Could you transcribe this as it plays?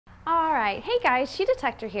Alright, hey guys, She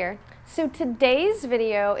Detector here. So today's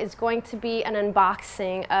video is going to be an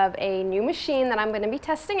unboxing of a new machine that I'm going to be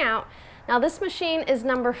testing out. Now this machine is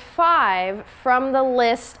number 5 from the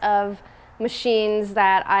list of machines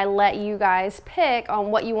that I let you guys pick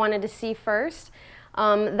on what you wanted to see first.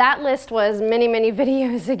 That list was many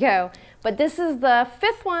videos ago, but this is the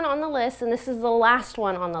 5th one on the list and this is the last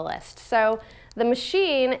one on the list. So the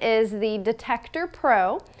machine is the Detector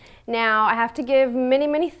Pro. Now, I have to give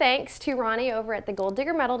many thanks to Ronnie over at the Gold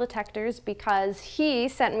Digger Metal Detectors because he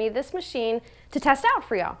sent me this machine to test out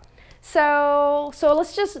for y'all. So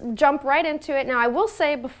let's just jump right into it. Now, I will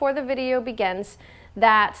say before the video begins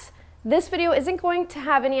that this video isn't going to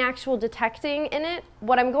have any actual detecting in it.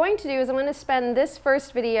 What I'm going to do is I'm going to spend this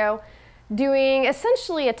first video doing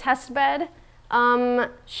essentially a test bed,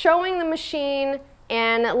 showing the machine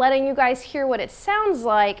and letting you guys hear what it sounds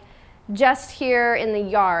like just here in the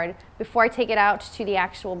yard before I take it out to the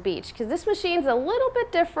actual beach, because this machine's a little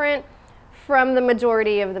bit different from the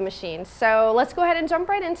majority of the machines. So let's go ahead and jump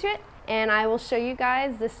right into it and I will show you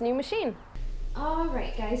guys this new machine.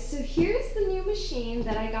 Alright guys, so here's the new machine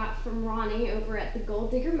that I got from Ronnie over at the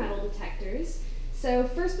Gold Digger Metal Detectors. So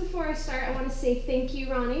first, before I start, I want to say thank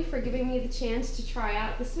you, Ronnie, for giving me the chance to try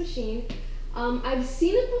out this machine. I've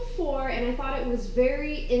seen it before and I thought it was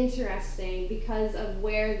very interesting because of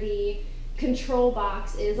where the control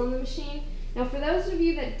box is on the machine. Now, for those of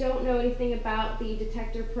you that don't know anything about the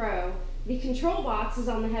Detector Pro, the control box is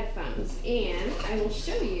on the headphones, and I will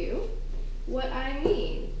show you what I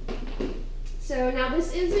mean. So now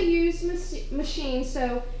this is a used machine,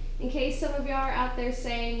 so in case some of y'all are out there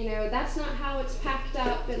saying, you know, that's not how it's packed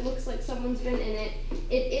up, it looks like someone's been in it,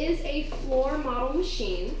 it is a floor model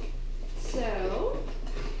machine. So,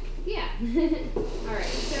 yeah. Alright,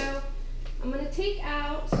 so I'm going to take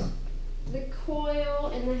out the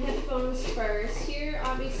coil and the headphones first. Here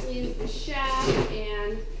obviously is the shaft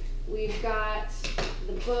and we've got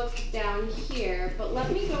the book down here. But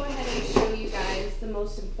let me go ahead and show you guys the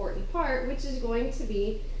most important part, which is going to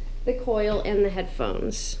be the coil and the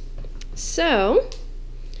headphones. So,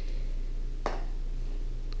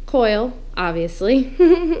 coil,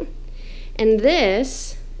 obviously. And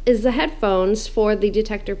this is the headphones for the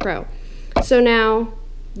Detector Pro. So now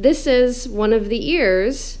this is one of the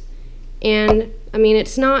ears, and I mean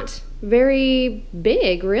it's not very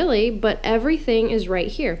big really, but everything is right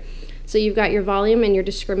here. So you've got your volume and your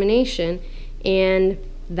discrimination, and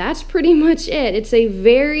that's pretty much it. It's a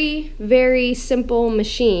very simple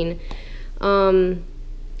machine.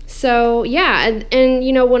 So yeah, and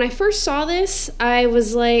you know, when I first saw this, I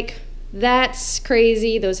was like, that's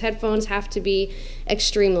crazy. Those headphones have to be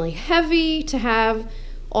extremely heavy to have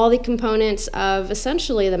all the components of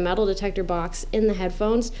essentially the metal detector box in the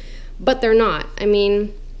headphones, but they're not. I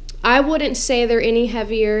mean, I wouldn't say they're any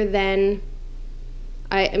heavier than,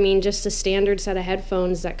 I mean, just a standard set of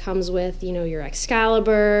headphones that comes with, you know, your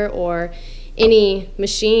Excalibur or any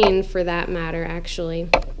machine for that matter, actually.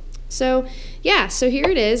 So yeah, so here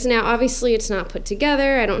it is. Now obviously it's not put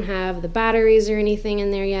together. I don't have the batteries or anything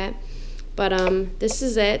in there yet. But this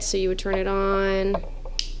is it. So you would turn it on.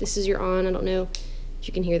 This is your on. I don't know if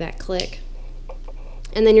you can hear that click.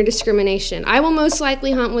 And then your discrimination. I will most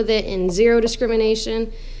likely hunt with it in 0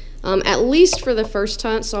 discrimination, at least for the first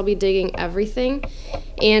hunt. So I'll be digging everything.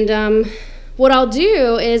 And what I'll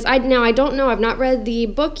do is, now I don't know. I've not read the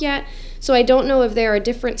book yet, so I don't know if there are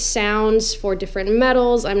different sounds for different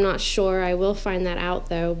metals. I'm not sure. I will find that out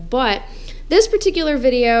though. But this particular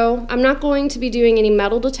video, I'm not going to be doing any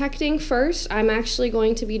metal detecting first. I'm actually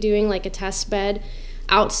going to be doing like a test bed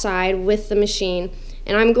outside with the machine.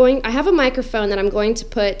 And I have a microphone that I'm going to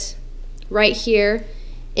put right here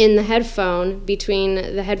in the headphone, between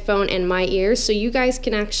the headphone and my ears, so you guys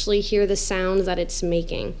can actually hear the sounds that it's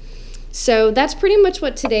making. So that's pretty much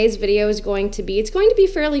what today's video is going to be. It's going to be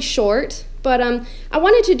fairly short, but I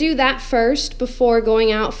wanted to do that first before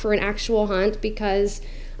going out for an actual hunt, because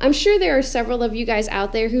I'm sure there are several of you guys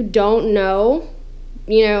out there who don't know,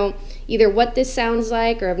 you know, either what this sounds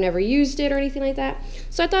like or have never used it or anything like that.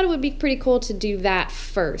 So I thought it would be pretty cool to do that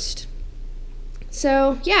first.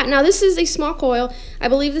 So yeah, now this is a small coil. I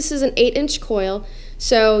believe this is an 8-inch coil.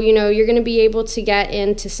 So, you know, you're going to be able to get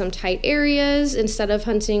into some tight areas instead of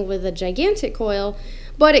hunting with a gigantic coil,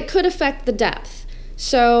 but it could affect the depth.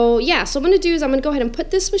 So yeah, so what I'm going to do is I'm going to go ahead and put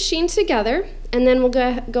this machine together, and then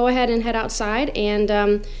we'll go ahead and head outside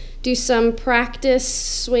and do some practice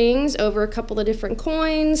swings over a couple of different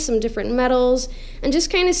coins, some different metals, and just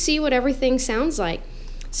kind of see what everything sounds like.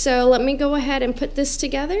 So let me go ahead and put this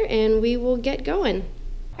together and we will get going.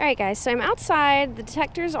 Alright guys, so I'm outside, the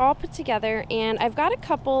detector's all put together, and I've got a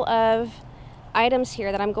couple of items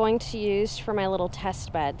here that I'm going to use for my little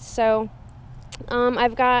test bed. So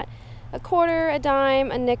I've got a quarter, a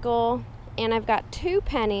dime, a nickel, and I've got 2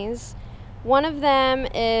 pennies. One of them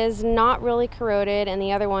is not really corroded and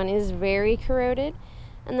the other one is very corroded.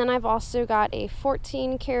 And then I've also got a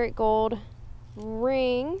 14 karat gold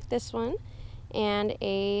ring, this one, and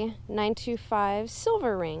a 925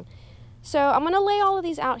 silver ring. So I'm going to lay all of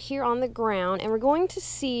these out here on the ground, and we're going to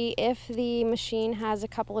see if the machine has a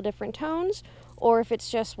couple of different tones or if it's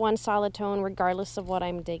just one solid tone regardless of what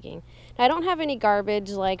I'm digging. Now, I don't have any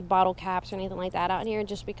garbage like bottle caps or anything like that out here,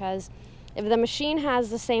 just because if the machine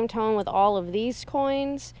has the same tone with all of these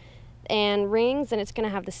coins and rings, then it's going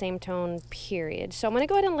to have the same tone, period. So I'm going to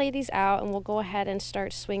go ahead and lay these out, and we'll go ahead and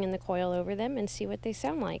start swinging the coil over them and see what they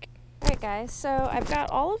sound like. Alright guys, so I've got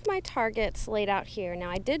all of my targets laid out here. Now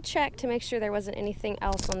I did check to make sure there wasn't anything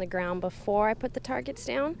else on the ground before I put the targets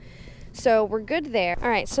down. So we're good there.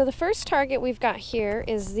 Alright, so the first target we've got here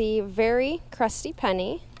is the very crusty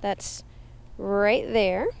penny. That's right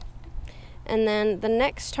there. And then the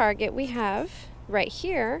next target we have right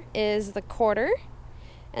here is the quarter.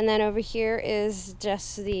 And then over here is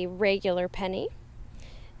just the regular penny.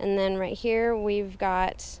 And then right here we've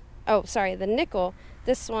got, oh sorry, the nickel.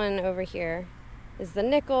 This one over here is the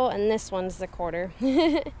nickel, and this one's the quarter.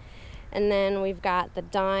 And then we've got the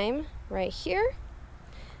dime right here.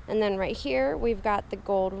 And then right here we've got the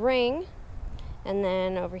gold ring. And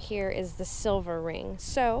then over here is the silver ring.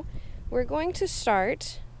 So we're going to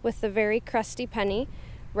start with the very crusty penny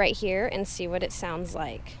right here and see what it sounds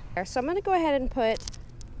like. So I'm going to go ahead and put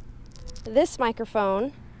this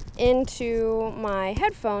microphone into my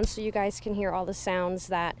headphones so you guys can hear all the sounds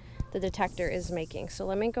that the detector is making. So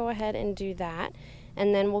let me go ahead and do that,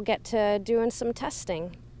 and then we'll get to doing some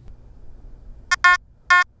testing.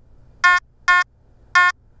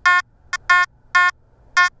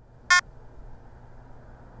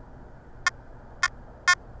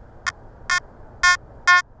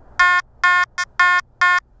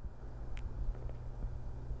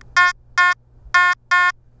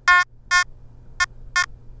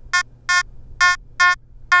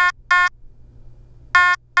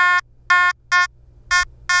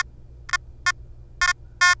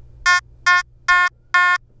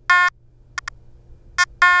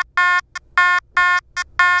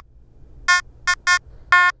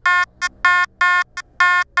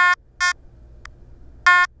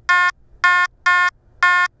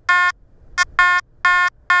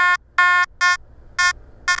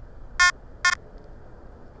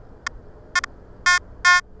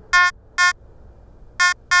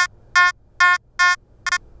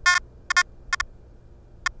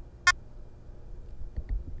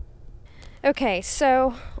 Okay,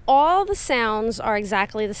 so all the sounds are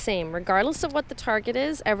exactly the same. Regardless of what the target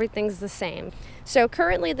is, everything's the same. So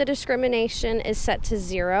currently the discrimination is set to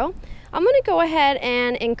 0. I'm going to go ahead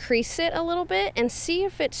and increase it a little bit and see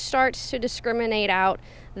if it starts to discriminate out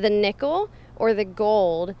the nickel or the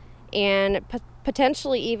gold and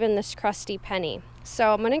potentially even this crusty penny.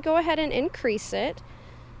 So I'm going to go ahead and increase it.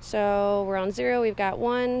 So we're on 0, we've got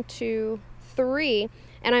 1, 2, 3,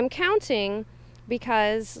 and I'm counting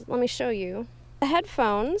because, let me show you, the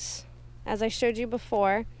headphones, as I showed you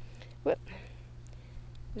before, here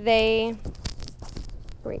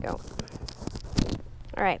we go.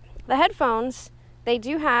 All right, the headphones, they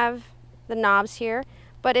do have the knobs here,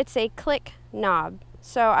 but it's a click knob.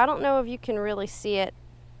 So I don't know if you can really see it.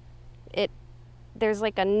 There's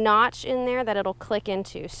like a notch in there that it'll click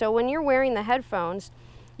into. So when you're wearing the headphones,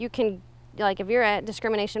 you can, like if you're at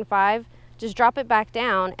discrimination 5, just drop it back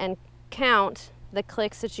down and count the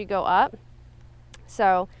clicks that you go up.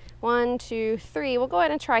 So 1, 2, 3. We'll go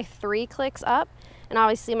ahead and try 3 clicks up, and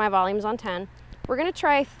obviously my volume's on 10. We're going to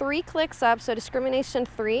try 3 clicks up, so discrimination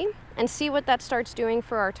 3, and see what that starts doing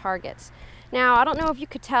for our targets. Now, I don't know if you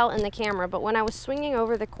could tell in the camera, but when I was swinging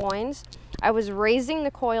over the coins, I was raising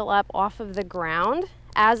the coil up off of the ground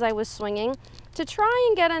as I was swinging to try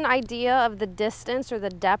and get an idea of the distance or the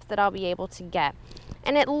depth that I'll be able to get.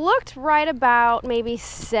 And it looked right about maybe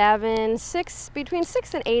between 6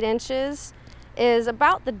 and 8 inches is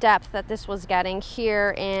about the depth that this was getting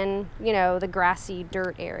here in, you know, the grassy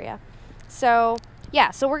dirt area. So yeah,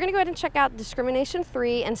 so we're gonna go ahead and check out discrimination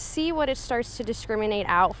 3 and see what it starts to discriminate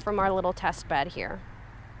out from our little test bed here.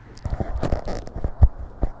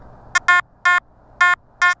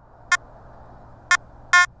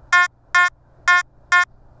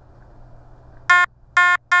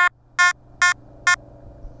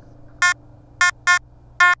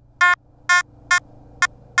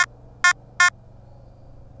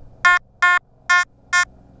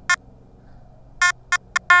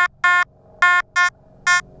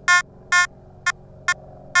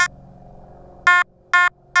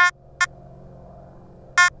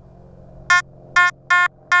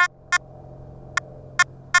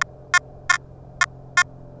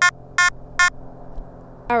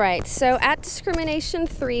 right, so at discrimination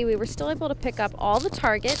 3, we were still able to pick up all the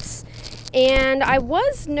targets, and I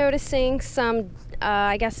was noticing some,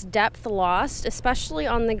 I guess, depth lost, especially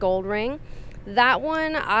on the gold ring. That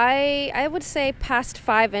one, I would say past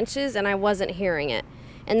 5 inches, and I wasn't hearing it.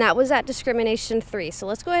 And that was at discrimination 3. So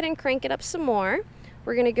let's go ahead and crank it up some more.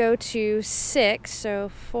 We're gonna go to 6, so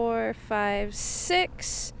 4, 5,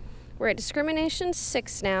 6. We're at discrimination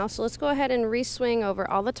 6 now, so let's go ahead and re-swing over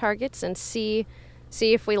all the targets and see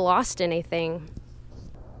if we lost anything.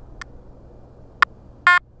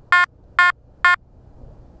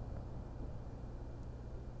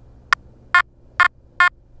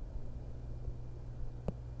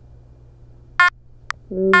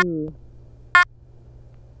 Ooh.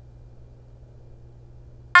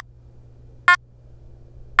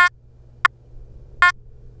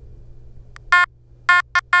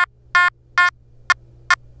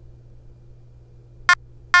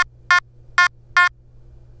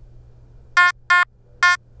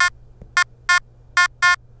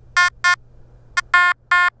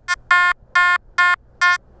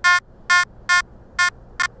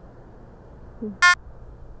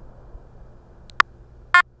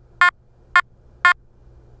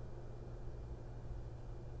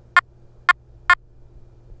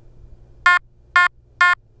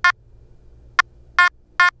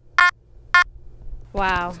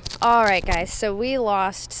 Wow. All right, guys, so we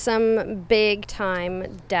lost some big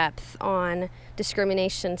time depth on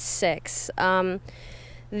discrimination 6.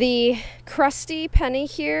 The crusty penny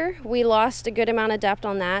here, we lost a good amount of depth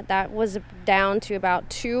on that. That was down to about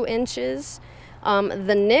 2 inches.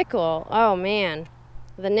 The nickel, oh man,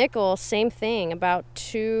 the nickel, same thing, about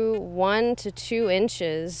 1 to 2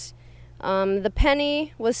 inches. The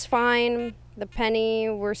penny was fine. The penny,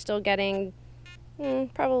 we're still getting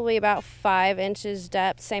probably about 5 inches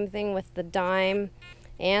depth. Same thing with the dime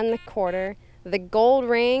and the quarter. The gold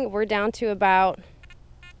ring, we're down to about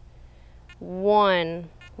 1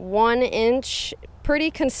 inch.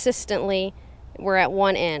 Pretty consistently, we're at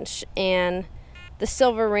 1 inch. And the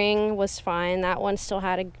silver ring was fine. That one still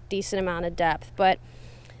had a decent amount of depth. But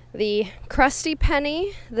the crusty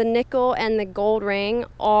penny, the nickel, and the gold ring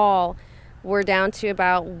all were down to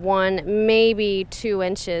about 1, maybe 2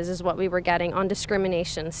 inches is what we were getting on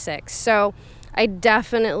discrimination 6. So I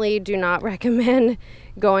definitely do not recommend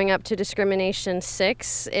going up to discrimination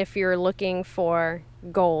 6 if you're looking for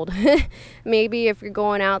gold. Maybe if you're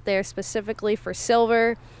going out there specifically for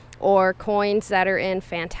silver or coins that are in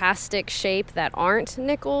fantastic shape that aren't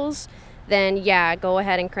nickels, then yeah, go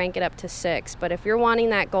ahead and crank it up to 6. But if you're wanting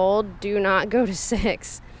that gold, do not go to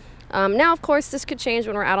 6. Now, of course, this could change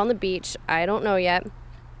when we're out on the beach. I don't know yet.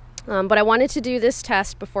 But I wanted to do this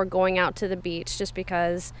test before going out to the beach just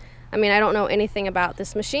because, I mean, I don't know anything about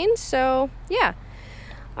this machine. So, yeah.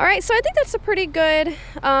 All right, so I think that's a pretty good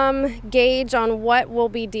gauge on what we'll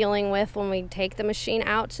be dealing with when we take the machine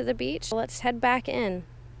out to the beach. Let's head back in.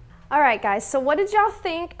 All right, guys, so what did y'all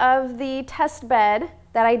think of the test bed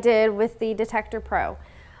that I did with the Detector Pro?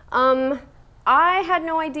 I had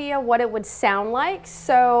no idea what it would sound like,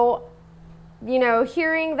 so, you know,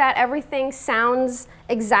 hearing that everything sounds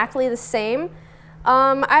exactly the same,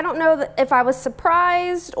 I don't know if I was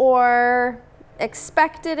surprised or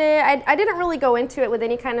expected it. I didn't really go into it with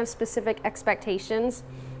any kind of specific expectations,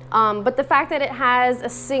 but the fact that it has a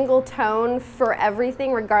single tone for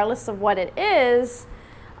everything, regardless of what it is,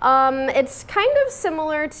 it's kind of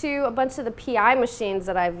similar to a bunch of the PI machines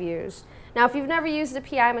that I've used. Now, if you've never used a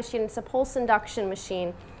PI machine, it's a pulse induction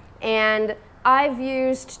machine, and I've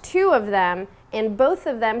used 2 of them, and both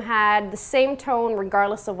of them had the same tone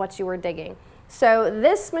regardless of what you were digging. So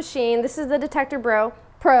this machine, this is the Detector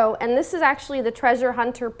Pro, and this is actually the Treasure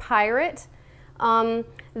Hunter Pirate.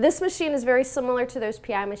 This machine is very similar to those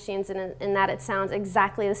PI machines in that it sounds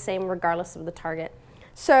exactly the same regardless of the target.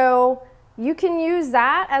 So you can use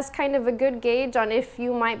that as kind of a good gauge on if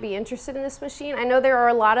you might be interested in this machine. I know there are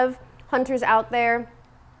a lot of hunters out there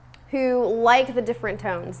who like the different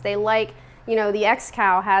tones. They like, you know, the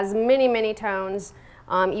X-Cow has many, many tones.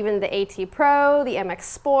 Even the AT Pro, the MX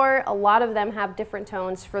Sport, a lot of them have different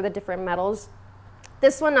tones for the different metals.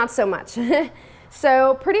 This one, not so much.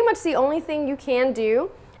 So pretty much the only thing you can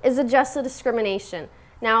do is adjust the discrimination.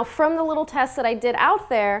 Now, from the little test that I did out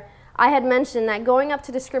there, I had mentioned that going up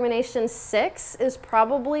to discrimination 6 is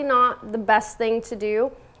probably not the best thing to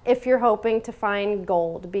do if you're hoping to find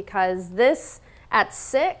gold, because this at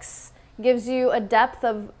 6 gives you a depth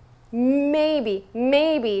of maybe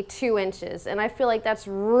 2 inches, and I feel like that's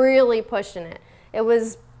really pushing it. It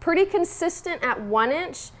was pretty consistent at 1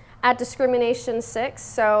 inch at discrimination 6,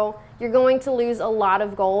 so you're going to lose a lot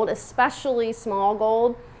of gold, especially small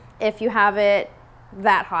gold, if you have it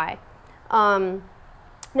that high.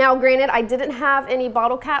 Now granted, I didn't have any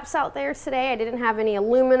bottle caps out there today. I didn't have any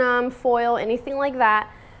aluminum, foil, anything like that.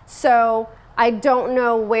 So I don't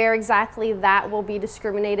know where exactly that will be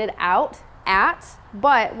discriminated out at,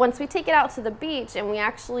 but once we take it out to the beach and we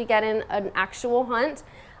actually get in an actual hunt,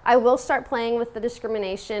 I will start playing with the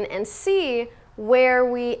discrimination and see where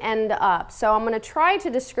we end up. So I'm going to try to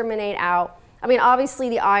discriminate out. I mean, obviously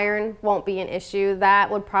the iron won't be an issue.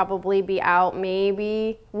 That would probably be out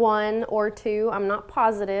maybe 1 or 2. I'm not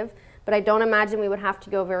positive, but I don't imagine we would have to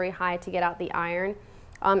go very high to get out the iron.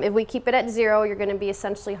 If we keep it at 0, you're going to be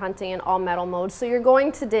essentially hunting in all metal mode. So you're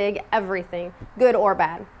going to dig everything, good or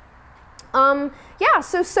bad. Yeah,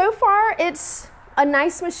 so far it's a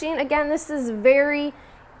nice machine. Again, this is very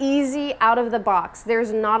easy out of the box.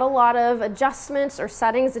 There's not a lot of adjustments or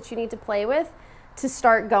settings that you need to play with to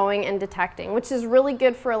start going and detecting, which is really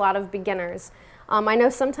good for a lot of beginners. I know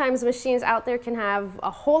sometimes machines out there can have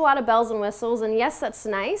a whole lot of bells and whistles, and yes, that's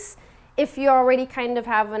nice if you already kind of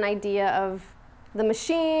have an idea of the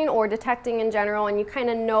machine or detecting in general and you kind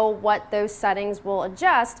of know what those settings will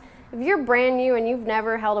adjust. If you're brand new and you've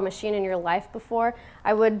never held a machine in your life before,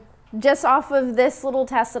 I would, just off of this little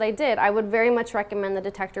test that I did, I would very much recommend the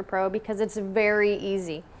Detector Pro because it's very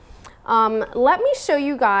easy. Let me show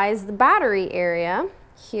you guys the battery area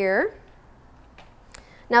here.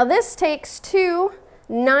 Now this takes 2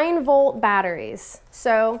 9-volt batteries.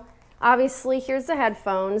 So obviously here's the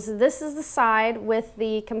headphones. This is the side with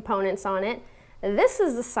the components on it. This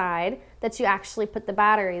is the side that you actually put the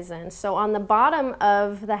batteries in. So on the bottom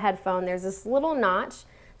of the headphone, there's this little notch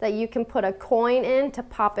that you can put a coin in to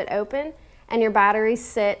pop it open, and your batteries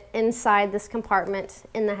sit inside this compartment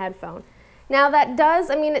in the headphone. Now that does,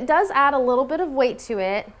 I mean, it does add a little bit of weight to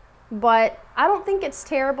it, but I don't think it's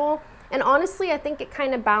terrible. And honestly, I think it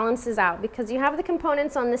kind of balances out because you have the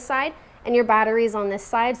components on this side and your batteries on this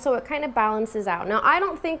side, so it kind of balances out. Now, I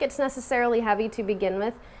don't think it's necessarily heavy to begin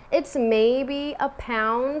with. It's maybe a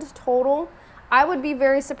pound total. I would be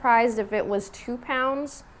very surprised if it was 2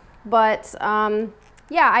 pounds, but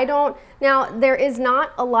yeah, I don't. Now, there is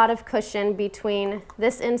not a lot of cushion between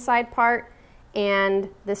this inside part and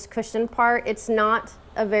this cushion part. It's not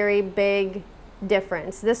a very big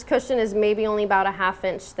difference. This cushion is maybe only about a 1/2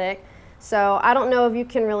 inch thick. So I don't know if you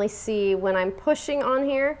can really see when I'm pushing on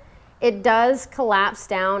here, it does collapse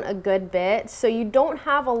down a good bit. So you don't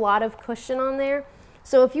have a lot of cushion on there.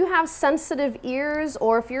 So if you have sensitive ears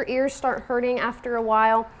or if your ears start hurting after a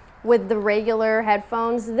while with the regular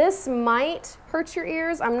headphones, this might hurt your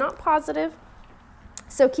ears. I'm not positive.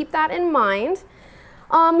 So keep that in mind.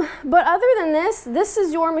 But other than this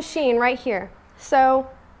is your machine right here. So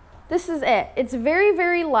this is it. It's very,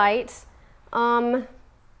 very light.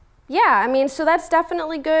 Yeah, I mean, so that's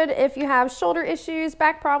definitely good if you have shoulder issues,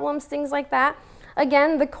 back problems, things like that.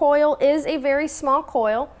 Again, the coil is a very small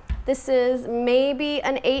coil. This is maybe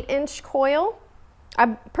an 8-inch coil.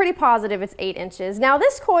 I'm pretty positive it's 8 inches. Now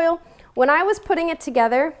this coil, when I was putting it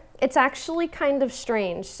together, it's actually kind of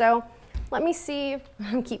strange. So let me see,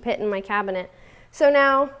 I keep hitting my cabinet. So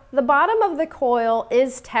now the bottom of the coil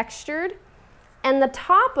is textured and the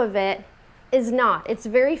top of it is not. It's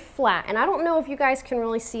very flat. And I don't know if you guys can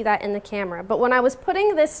really see that in the camera, but when I was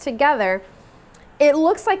putting this together, it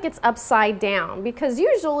looks like it's upside down because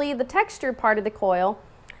usually the textured part of the coil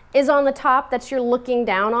is on the top that you're looking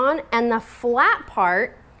down on, and the flat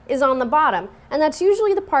part is on the bottom. And that's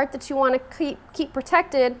usually the part that you want to keep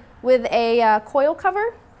protected with a coil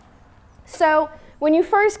cover. So when you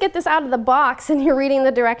first get this out of the box and you're reading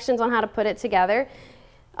the directions on how to put it together,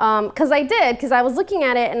 because I was looking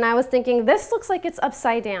at it and I was thinking, this looks like it's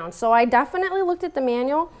upside down. So I definitely looked at the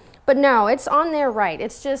manual, but no, it's on there right.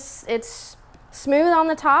 It's just, it's smooth on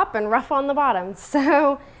the top and rough on the bottom.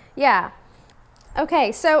 So yeah.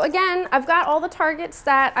 Okay, so again, I've got all the targets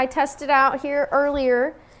that I tested out here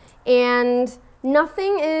earlier, and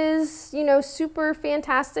nothing is, you know, super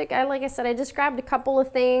fantastic. Like I said, I just grabbed a couple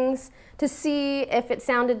of things to see if it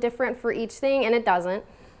sounded different for each thing, and it doesn't.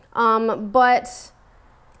 But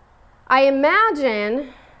I imagine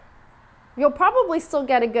you'll probably still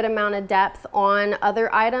get a good amount of depth on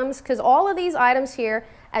other items, because all of these items here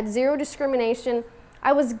at 0 discrimination,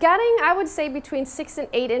 I was getting, I would say, between 6 and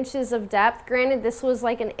 8 inches of depth. Granted, this was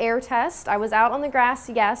like an air test. I was out on the grass,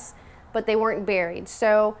 yes, but they weren't buried.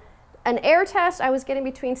 So an air test, I was getting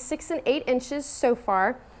between 6 and 8 inches so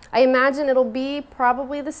far. I imagine it'll be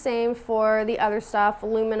probably the same for the other stuff,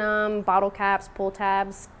 aluminum, bottle caps, pull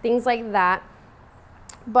tabs, things like that.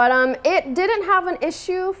 But it didn't have an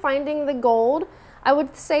issue finding the gold. I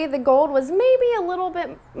would say the gold was maybe a little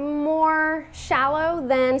bit more shallow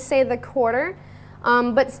than, say, the quarter.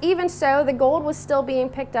 But even so, the gold was still being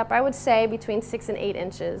picked up, I would say, between 6 and 8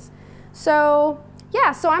 inches. So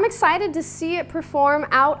yeah, so I'm excited to see it perform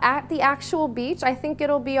out at the actual beach. I think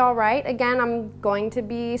it'll be all right. Again, I'm going to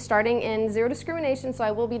be starting in zero discrimination, so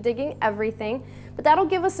I will be digging everything. But that'll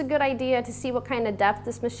give us a good idea to see what kind of depth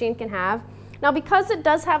this machine can have. Now, because it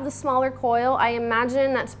does have the smaller coil, I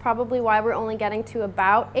imagine that's probably why we're only getting to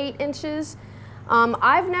about 8 inches.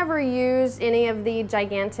 I've never used any of the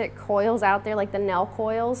gigantic coils out there, like the Nell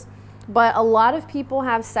coils, but a lot of people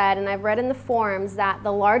have said, and I've read in the forums, that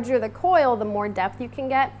the larger the coil, the more depth you can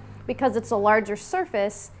get because it's a larger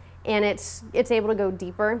surface and it's able to go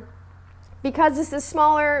deeper. Because this is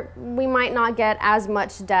smaller, we might not get as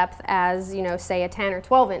much depth as, you know, say a 10 or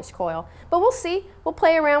 12 inch coil. But we'll see. We'll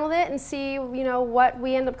play around with it and see, you know, what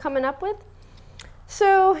we end up coming up with.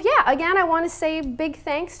 So yeah, again, I want to say big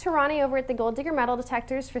thanks to Ronnie over at the Gold Digger Metal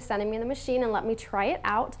Detectors for sending me the machine and let me try it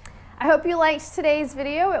out. I hope you liked today's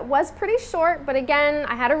video. It was pretty short, but again,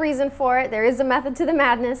 I had a reason for it. There is a method to the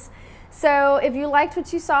madness. So if you liked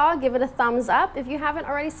what you saw, give it a thumbs up. If you haven't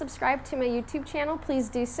already subscribed to my YouTube channel, please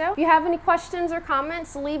do so. If you have any questions or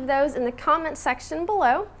comments, leave those in the comment section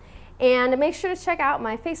below. And make sure to check out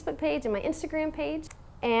my Facebook page and my Instagram page.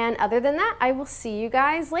 And other than that, I will see you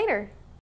guys later.